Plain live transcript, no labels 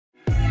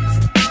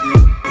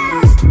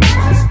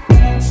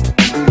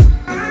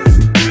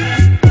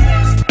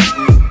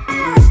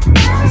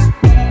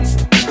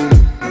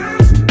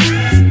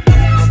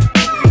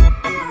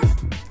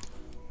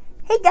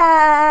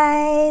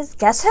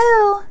Guess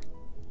who?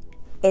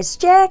 It's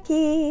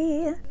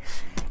Jackie.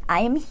 I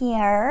am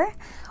here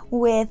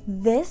with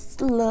this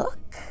look.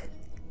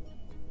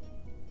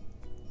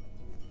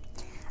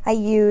 I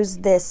use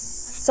this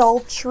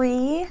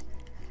Sultry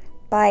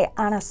by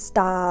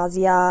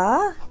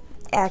Anastasia.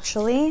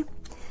 Actually,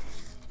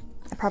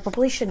 I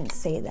probably shouldn't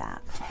say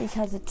that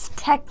because it's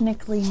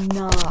technically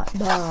not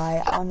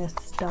by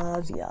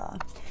Anastasia.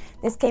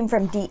 This came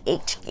from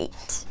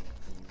DHgate,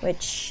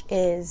 which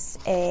is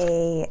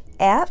a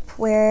app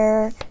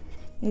where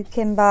you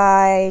can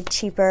buy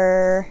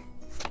cheaper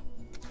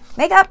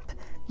makeup,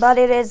 but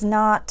it is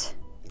not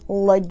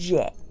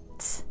legit.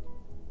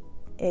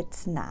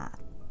 It's not.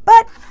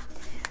 But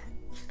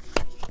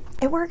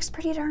it works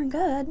pretty darn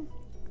good,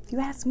 if you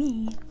ask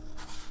me.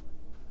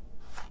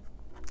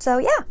 So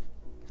yeah,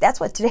 that's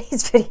what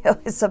today's video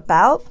is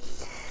about.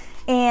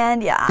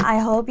 And yeah, I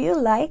hope you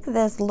like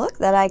this look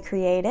that I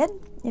created.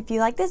 If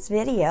you like this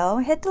video,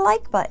 hit the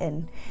like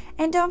button.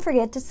 And don't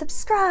forget to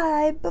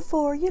subscribe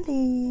before you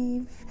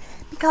leave,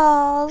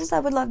 because I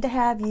would love to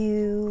have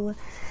you.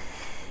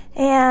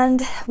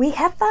 And we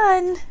have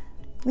fun.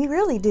 We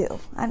really do.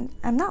 I'm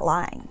not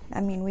lying.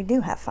 I mean, we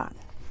do have fun.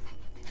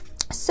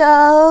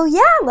 So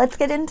yeah, let's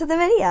get into the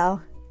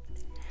video.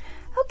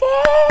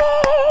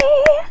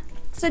 Okay.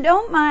 So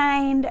don't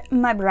mind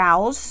my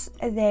brows.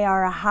 They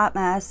are a hot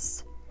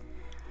mess.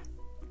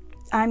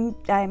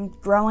 I'm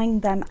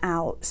growing them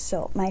out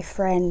so my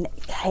friend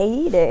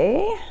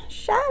Katie,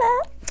 shut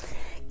up,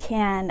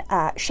 can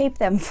shape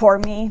them for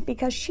me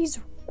because she's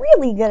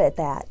really good at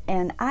that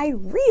and I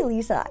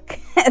really suck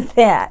at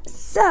that.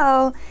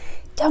 So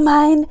don't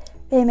mind,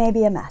 they may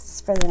be a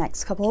mess for the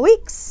next couple of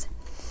weeks.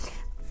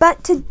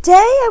 But today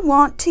I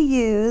want to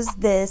use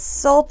this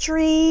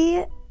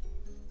Sultry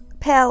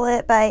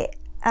Pallet by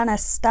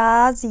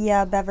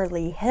Anastasia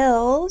Beverly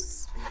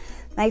Hills.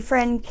 My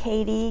friend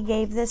Katie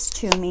gave this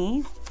to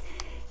me.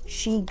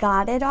 She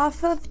got it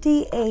off of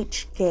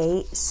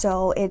DHgate,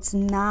 so it's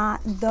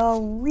not the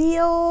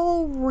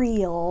real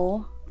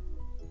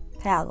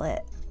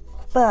palette,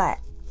 but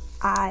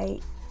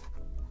I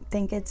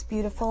think it's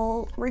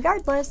beautiful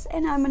regardless,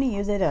 and I'm gonna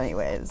use it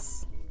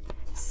anyways.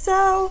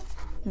 So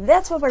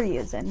that's what we're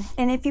using.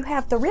 And if you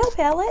have the real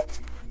palette,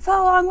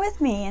 follow along with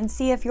me and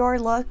see if your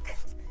look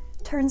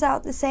turns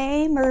out the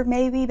same or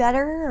maybe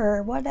better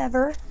or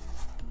whatever.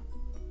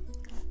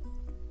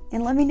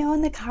 And let me know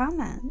in the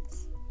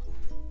comments.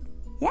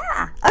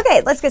 Yeah,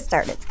 okay, let's get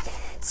started.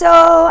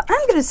 So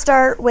I'm gonna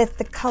start with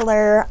the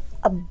color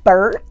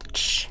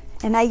Birch,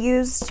 and I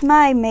used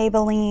my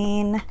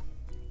Maybelline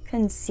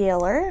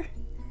concealer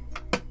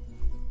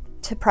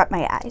to prep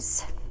my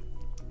eyes.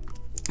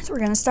 So we're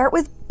gonna start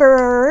with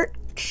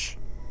Birch.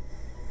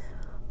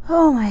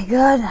 Oh my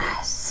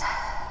goodness.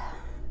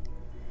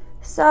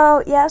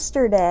 So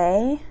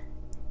yesterday,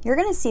 you're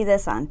gonna see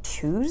this on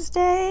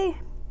Tuesday,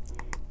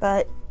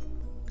 but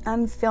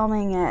I'm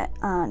filming it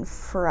on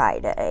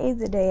Friday,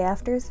 the day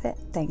after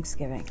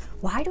Thanksgiving.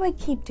 Why do I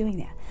keep doing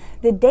that?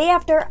 The day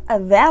after a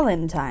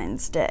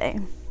Valentine's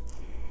Day.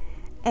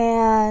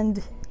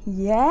 And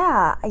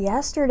yeah,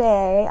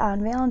 yesterday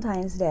on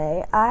Valentine's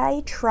Day,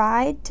 I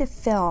tried to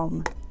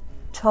film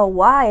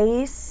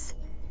twice,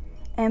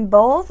 and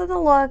both of the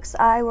looks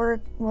I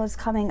was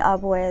coming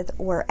up with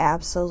were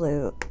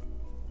absolute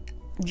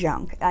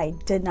junk. I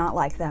did not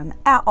like them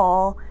at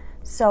all.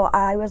 So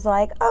I was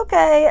like,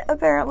 okay,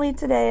 apparently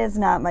today is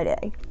not my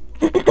day.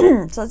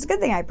 So it's a good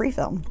thing I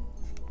pre-filmed.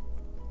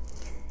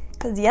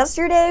 Because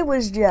yesterday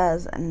was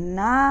just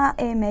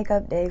not a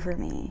makeup day for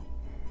me.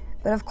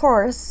 But of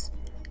course,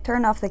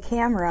 turned off the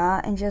camera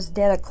and just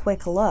did a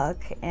quick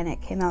look and it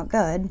came out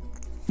good.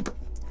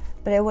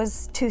 But it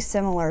was too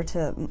similar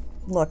to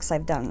looks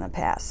I've done in the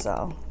past,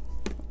 so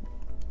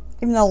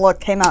even though the look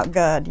came out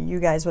good, you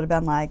guys would have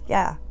been like,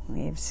 yeah,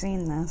 we've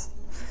seen this.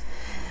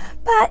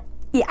 But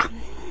yeah.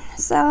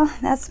 So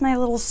that's my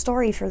little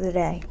story for the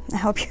day. I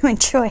hope you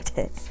enjoyed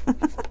it.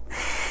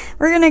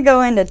 We're gonna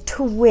go into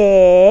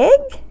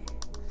Twig,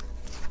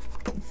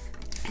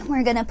 and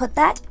we're gonna put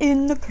that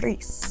in the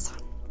crease.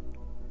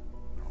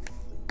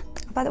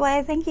 By the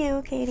way, thank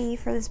you, Katie,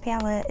 for this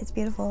palette. It's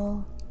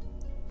beautiful.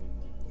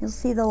 You'll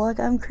see the look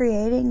I'm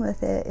creating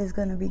with it is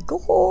gonna be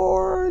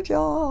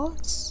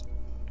gorgeous.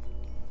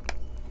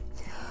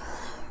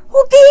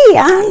 Okay,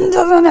 on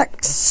to the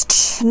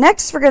next.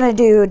 Next, we're gonna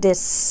do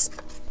Dystopian.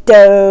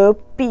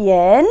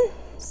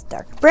 It's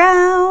dark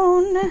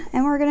brown,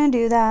 and we're gonna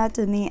do that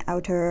in the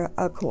outer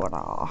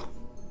corner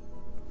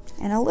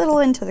and a little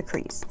into the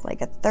crease,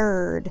 like a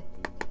third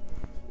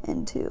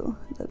into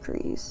the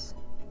crease.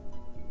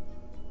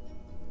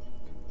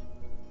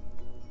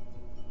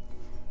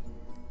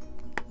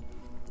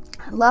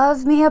 I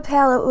love me a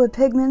palette with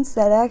pigments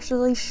that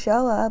actually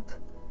show up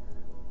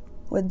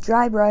with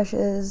dry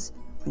brushes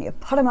when you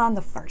put them on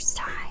the first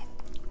time.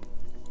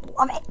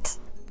 Love it.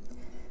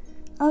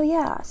 Oh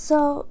yeah,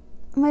 so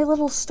my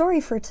little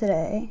story for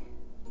today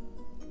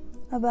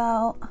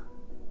about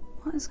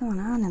what is going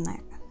on in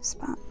that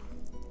spot.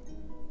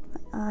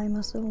 My eye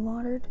must have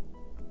watered.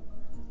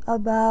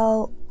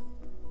 About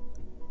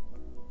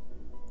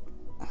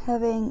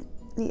having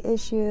the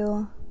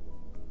issue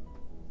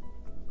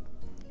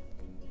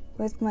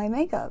with my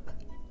makeup.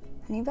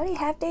 Anybody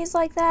have days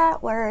like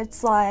that where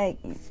it's like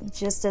it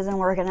just isn't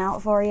working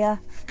out for you?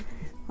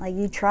 Like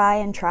you try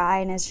and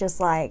try and it's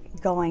just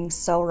like going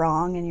so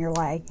wrong and you're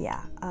like,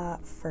 yeah,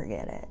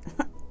 forget it.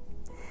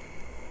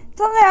 It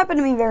doesn't happen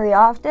to me very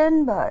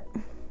often, but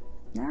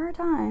there are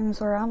times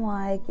where I'm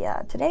like,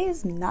 yeah, today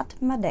is not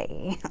my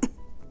day.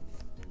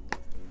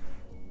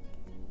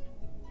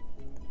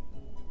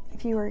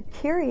 If you were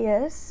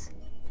curious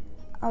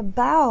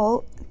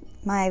about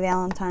my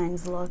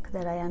Valentine's look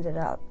that I ended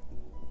up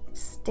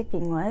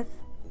sticking with,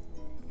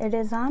 it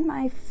is on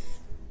my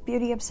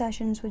Beauty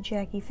Obsessions with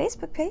Jackie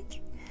Facebook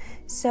page.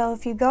 So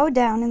if you go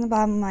down in the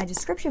bottom of my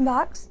description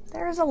box,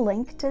 there's a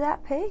link to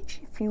that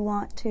page if you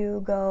want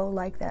to go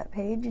like that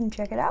page and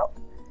check it out.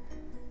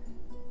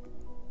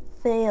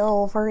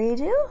 Feel free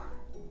to.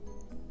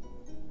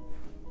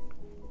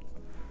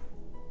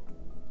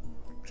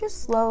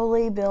 Just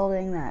slowly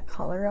building that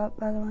color up,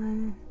 by the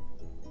way.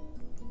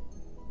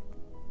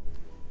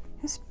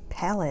 This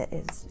palette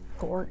is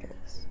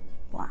gorgeous.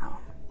 Wow.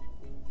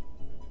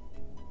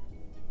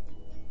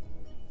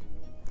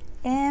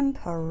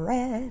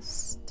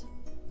 Impressed.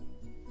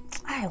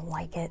 I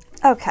like it.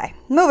 Okay,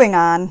 moving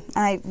on.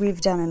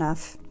 We've done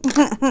enough.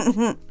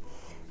 That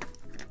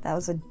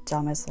was the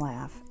dumbest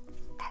laugh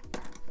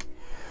ever.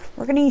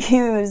 We're gonna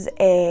use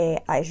a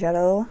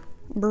eyeshadow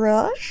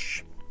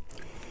brush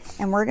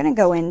and we're gonna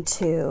go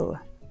into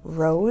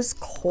Rose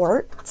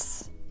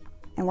Quartz.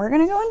 And we're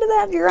gonna go into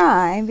that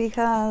dry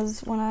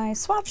because when I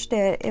swatched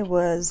it, it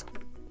was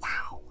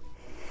wow.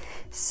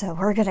 So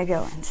we're gonna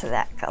go into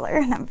that color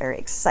and I'm very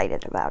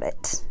excited about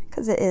it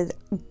because it is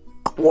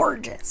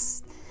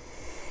gorgeous.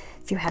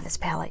 If you have this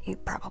palette, you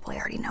probably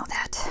already know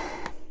that.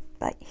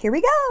 But here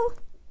we go.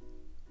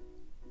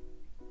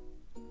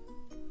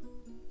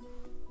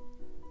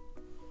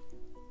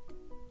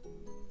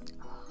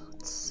 Oh,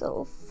 it's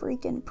so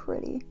freaking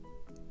pretty.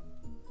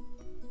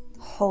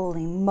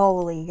 Holy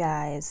moly,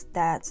 guys,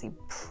 that's a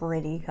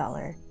pretty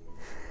color.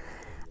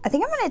 I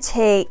think I'm gonna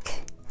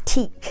take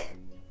teak.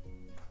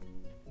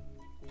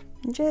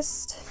 And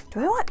just, do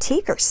I want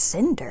teak or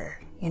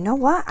cinder? You know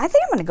what? I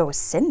think I'm gonna go with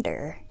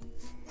cinder.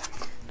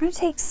 I'm gonna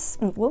take,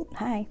 whoop,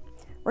 hi.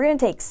 We're gonna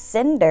take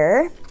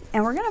cinder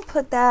and we're gonna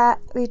put that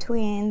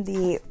between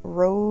the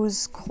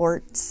Rose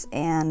Quartz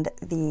and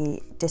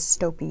the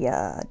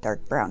Dystopia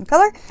dark brown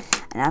color.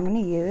 And I'm gonna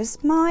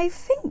use my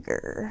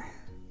finger.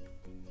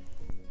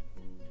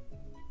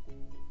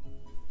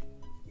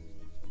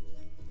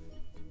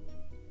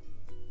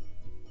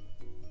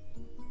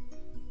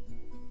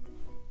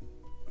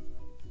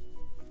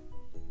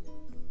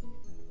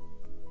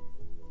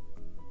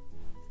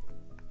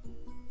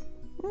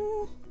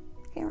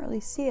 Can't really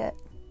see it.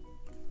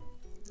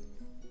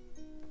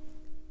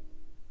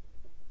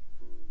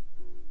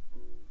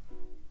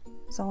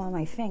 It's all on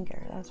my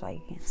finger, that's why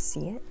you can't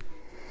see it.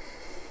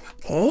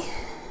 Okay.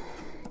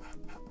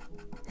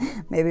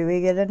 Maybe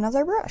we get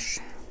another brush.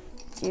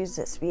 Let's use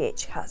this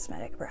BH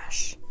Cosmetic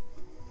brush.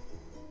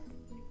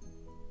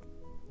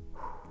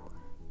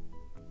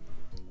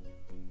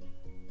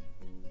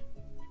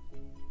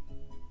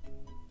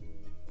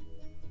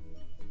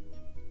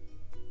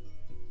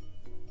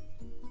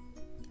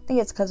 I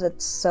think it's because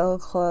it's so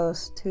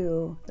close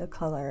to the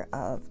color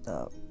of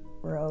the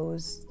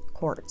Rose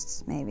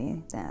Quartz,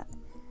 maybe, that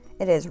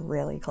it is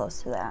really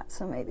close to that,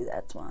 so maybe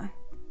that's why.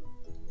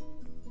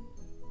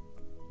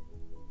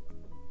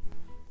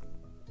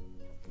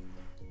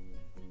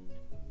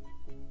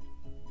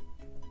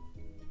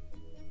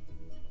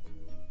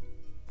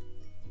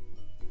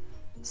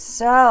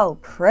 So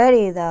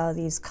pretty though,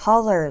 these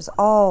colors,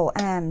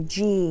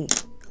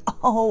 OMG,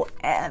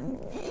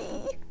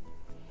 OMG.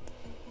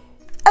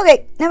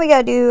 Okay, now we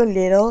gotta do a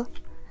little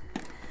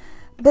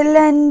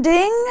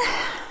blending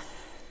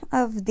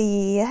of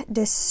the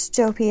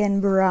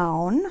dystopian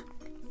brown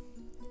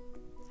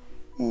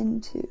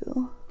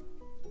into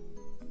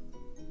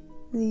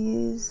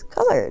these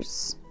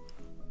colors.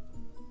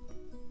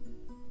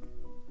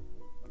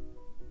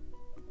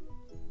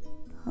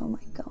 Oh my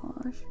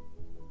gosh.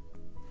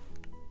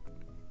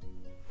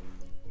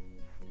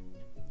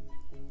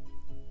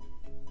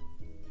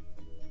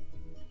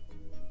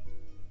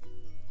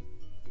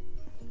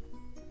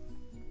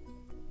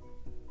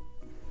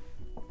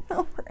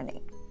 Oh,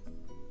 pretty.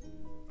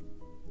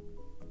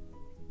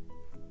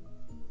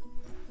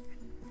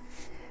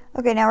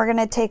 Okay, now we're going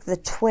to take the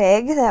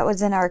twig that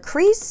was in our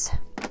crease.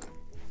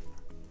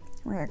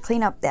 We're going to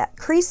clean up that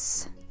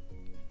crease.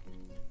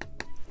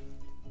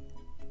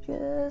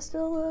 Just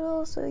a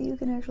little so you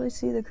can actually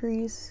see the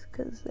crease,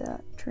 because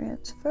that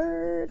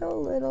transferred a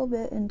little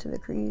bit into the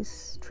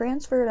crease.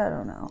 Transferred? I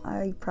don't know.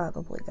 I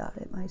probably got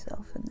it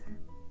myself in there.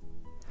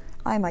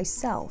 I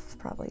myself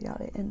probably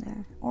got it in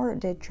there. Or it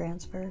did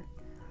transfer.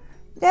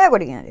 Yeah,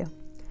 what are you gonna do?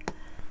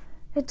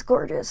 It's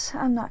gorgeous.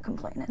 I'm not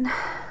complaining.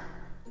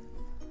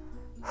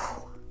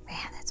 Whew,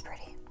 man, that's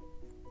pretty.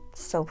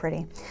 So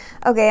pretty.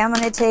 Okay, I'm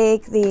gonna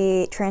take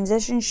the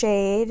transition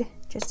shade,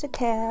 just a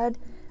tad,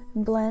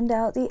 Blend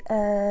out the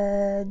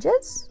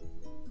edges.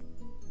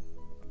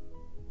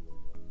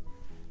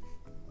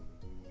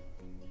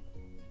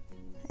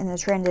 And the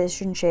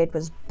transition shade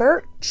was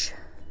Birch,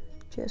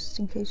 just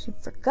in case you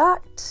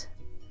forgot.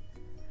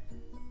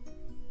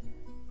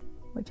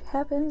 Which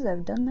happens,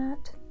 I've done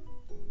that.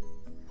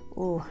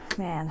 Ooh,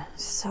 man,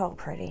 so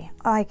pretty.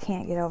 I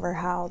can't get over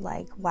how,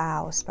 like,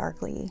 wow,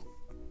 sparkly.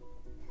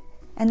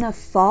 And the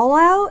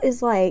fallout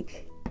is,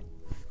 like,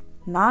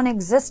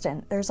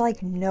 non-existent. There's,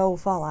 like, no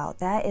fallout.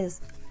 That is,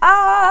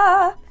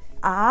 oh,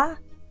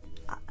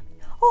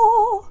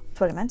 that's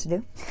what I meant to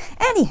do.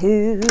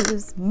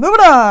 Anywho's,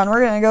 moving on.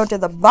 We're gonna go to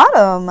the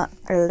bottom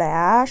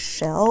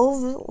lash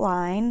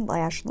line.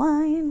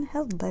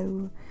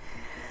 Hello.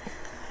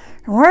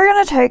 And we're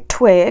gonna take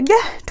twig.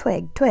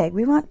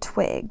 We want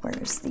twig.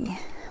 Where's the?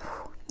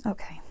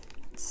 Okay,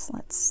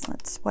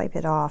 let's wipe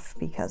it off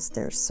because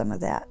there's some of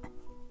that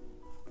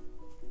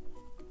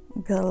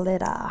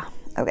glitter.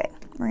 Okay,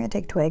 we're gonna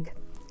take twig.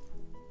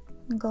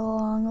 Go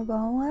along the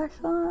bottom lash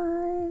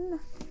line.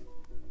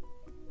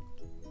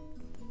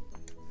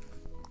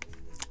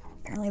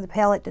 Apparently the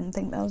palette didn't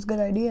think that was a good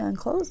idea and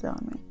closed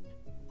on me.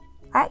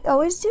 I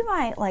always do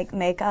my like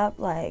makeup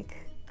like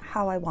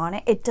how I want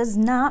it. It does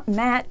not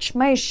match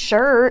my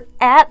shirt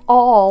at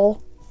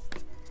all.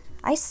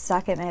 I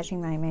suck at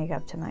matching my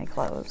makeup to my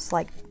clothes,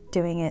 like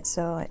doing it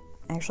so it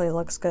actually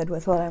looks good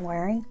with what I'm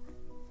wearing.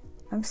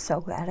 I'm so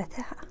bad at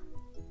that.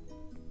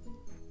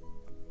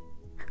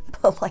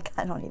 But like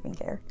I don't even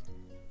care.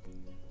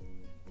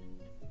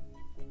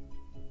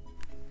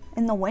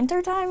 In the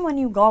wintertime when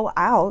you go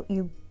out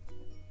in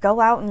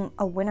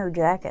a winter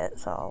jacket,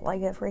 so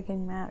like it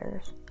freaking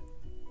matters.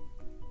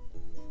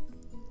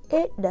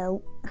 It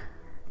don't.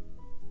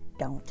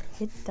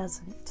 It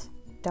doesn't.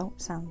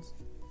 Don't sounds.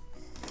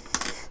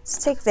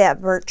 Let's take that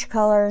birch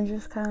color and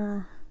just kind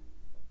of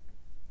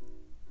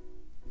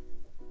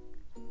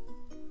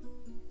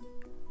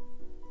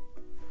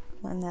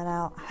blend that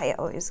out. I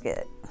always get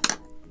it.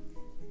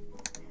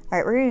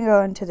 Alright, we're going to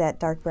go into that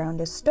dark brown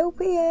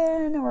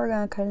dystopian and we're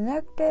going to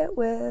connect it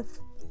with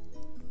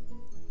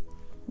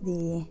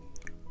the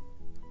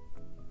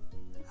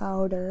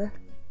outer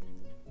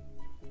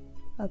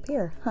up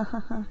here.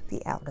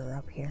 The outer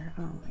up here.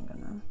 Oh my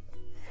goodness.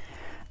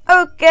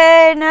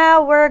 Okay,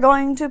 now we're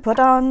going to put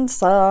on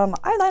some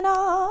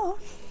eyeliner.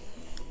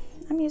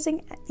 I'm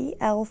using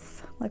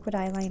E.L.F. liquid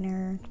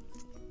eyeliner.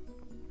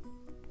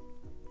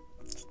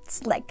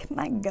 It's like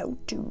my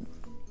go-to.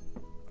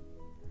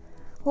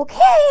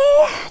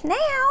 Okay,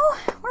 now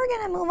we're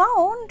gonna move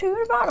on to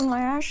the bottom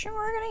lash and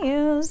we're gonna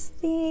use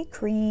the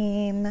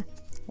cream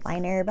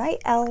liner by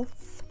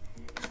E.L.F.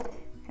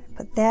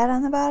 Put that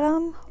on the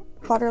bottom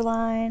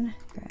waterline.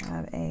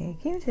 Grab a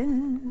Q-tip.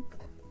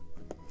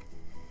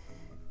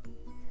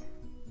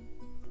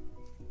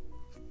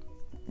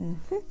 In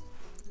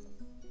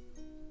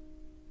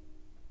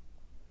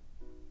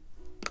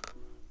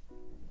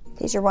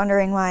case you're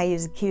wondering why I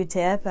use a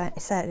Q-tip, I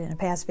said it in a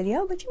past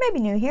video, but you may be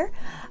new here.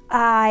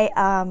 I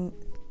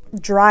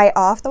dry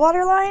off the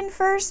waterline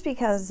first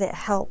because it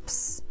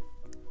helps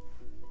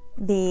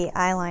the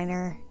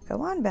eyeliner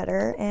go on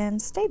better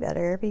and stay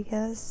better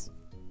because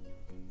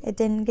it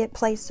didn't get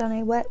placed on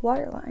a wet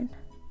waterline.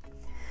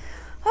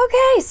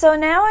 Okay, so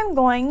now I'm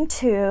going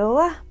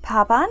to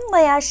pop on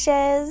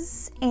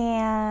lashes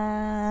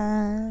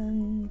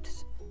and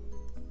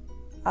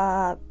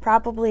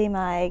probably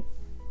my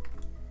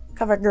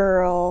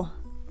CoverGirl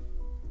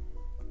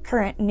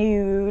Current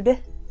Nude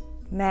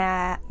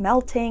Matte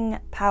Melting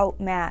Pout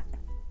Matte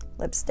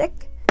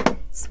Lipstick.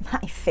 It's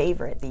my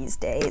favorite these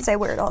days. I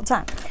wear it all the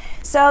time.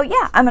 So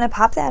yeah, I'm gonna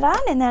pop that on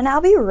and then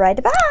I'll be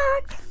right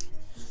back.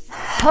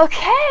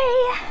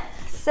 Okay,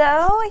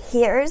 so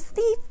here's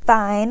the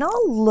final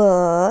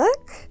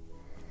look.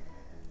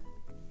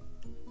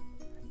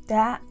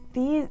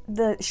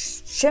 The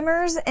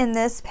shimmers in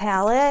this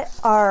palette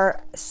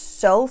are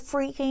so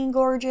freaking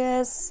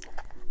gorgeous.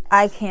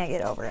 I can't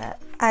get over it.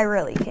 I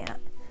really can't.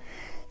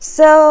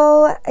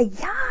 So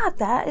yeah,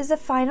 that is a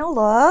final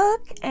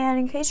look. And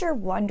in case you're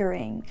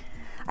wondering,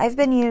 I've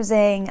been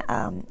using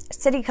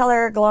City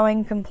Color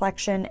Glowing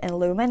Complexion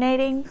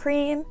Illuminating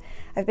Cream.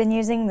 I've been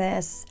using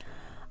this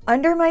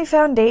under my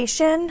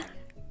foundation.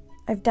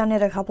 I've done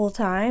it a couple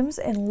times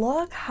and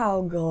look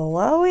how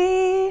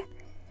glowy.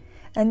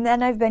 And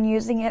then I've been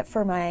using it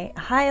for my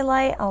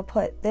highlight. I'll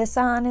put this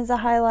on as a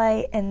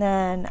highlight and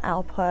then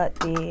I'll put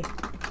the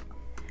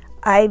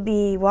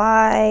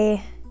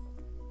IBY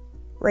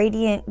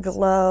Radiant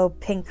Glow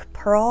Pink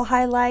Pearl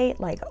highlight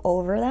like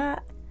over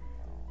that.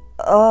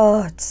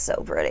 Oh, it's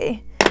so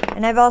pretty.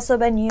 And I've also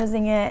been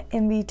using it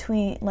in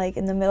between, like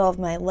in the middle of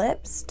my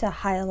lips to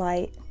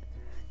highlight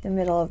the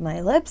middle of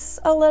my lips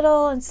a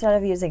little instead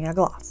of using a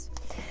gloss.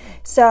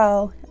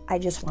 So I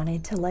just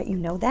wanted to let you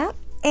know that.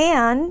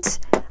 And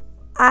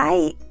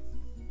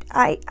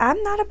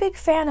I'm not a big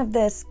fan of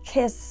this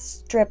Kiss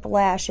Strip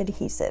Lash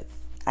Adhesive.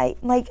 I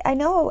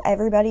know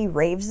everybody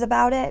raves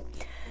about it,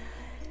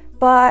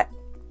 but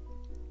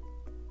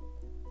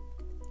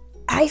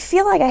I I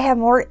feel like I have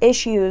more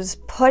issues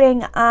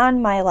putting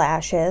on my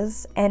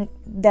lashes and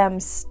them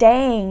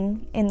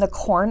staying in the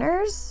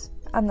corners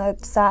on the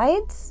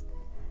sides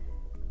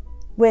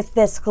with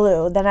this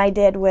glue than I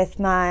did with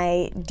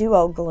my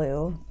Duo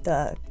glue,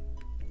 the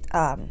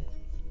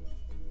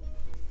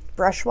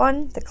brush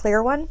one, the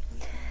clear one.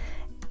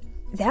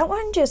 That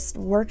one just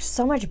worked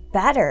so much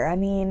better. I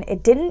mean,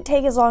 it didn't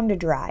take as long to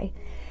dry.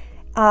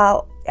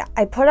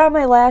 I put on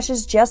my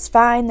lashes just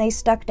fine. They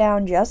stuck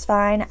down just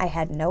fine. I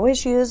had no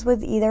issues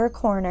with either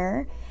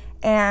corner,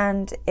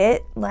 and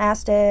it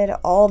lasted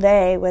all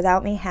day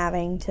without me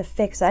having to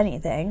fix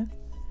anything.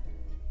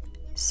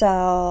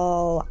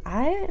 So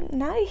I'm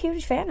not a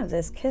huge fan of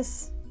this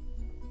Kiss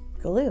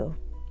glue.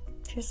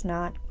 Just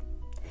not.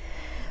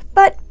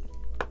 But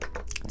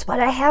it's what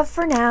I have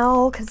for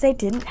now because they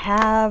didn't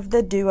have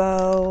the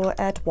Duo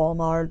at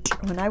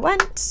Walmart when I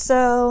went.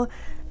 So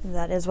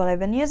that is what I've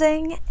been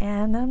using,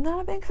 and I'm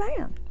not a big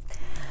fan.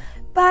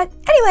 But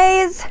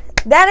anyways,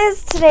 that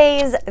is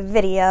today's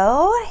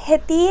video.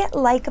 Hit the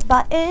like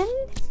button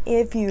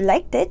if you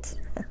liked it.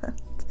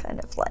 It's kind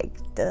of like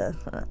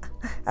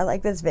I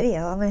like this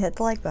video, I'm gonna hit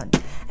the like button.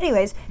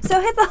 Anyways, so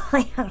hit the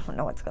like, I don't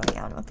know what's going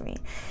on with me.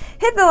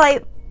 Hit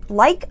the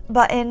like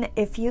button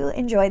if you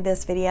enjoyed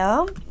this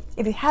video.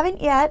 If you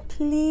haven't yet,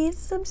 please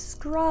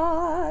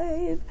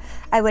subscribe.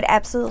 I would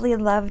absolutely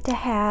love to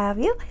have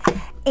you.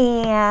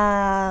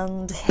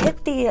 And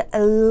hit the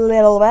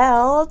little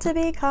bell to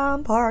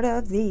become part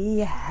of the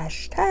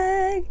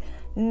hashtag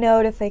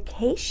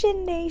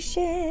Notification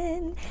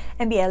Nation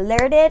and be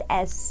alerted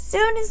as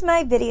soon as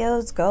my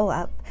videos go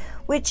up,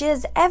 which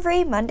is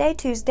every Monday,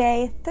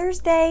 Tuesday,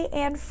 Thursday,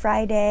 and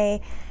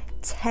Friday.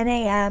 10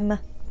 a.m.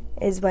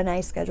 is when I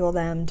schedule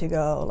them to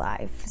go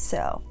live.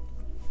 So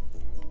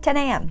 10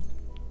 a.m.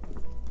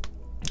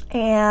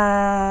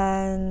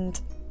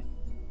 And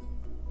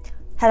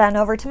head on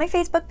over to my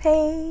Facebook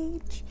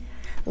page.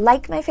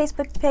 Like my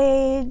Facebook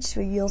page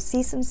where you'll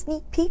see some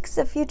sneak peeks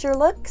of future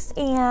looks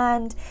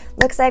and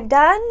looks I've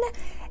done.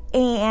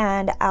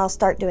 And I'll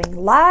start doing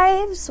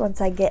lives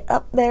once I get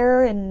up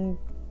there and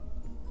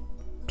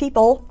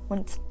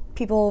once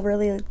people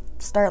really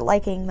start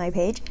liking my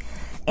page.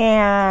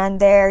 And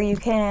there you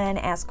can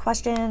ask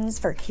questions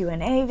for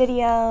Q&A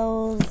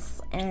videos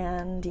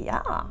and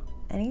yeah,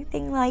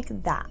 anything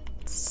like that.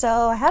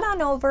 So head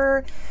on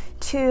over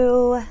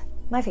to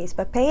my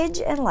Facebook page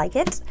and like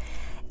it.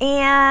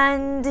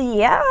 And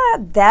yeah,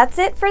 that's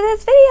it for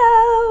this video.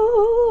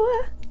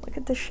 Look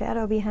at the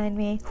shadow behind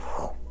me.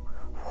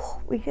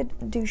 We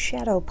could do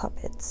shadow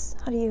puppets.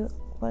 How do you,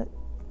 what?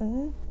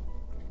 No.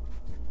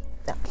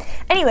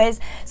 Anyways,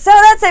 so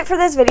that's it for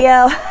this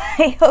video.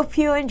 I hope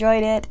you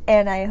enjoyed it,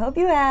 and I hope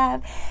you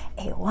have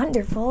a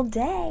wonderful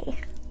day.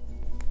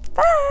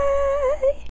 Bye!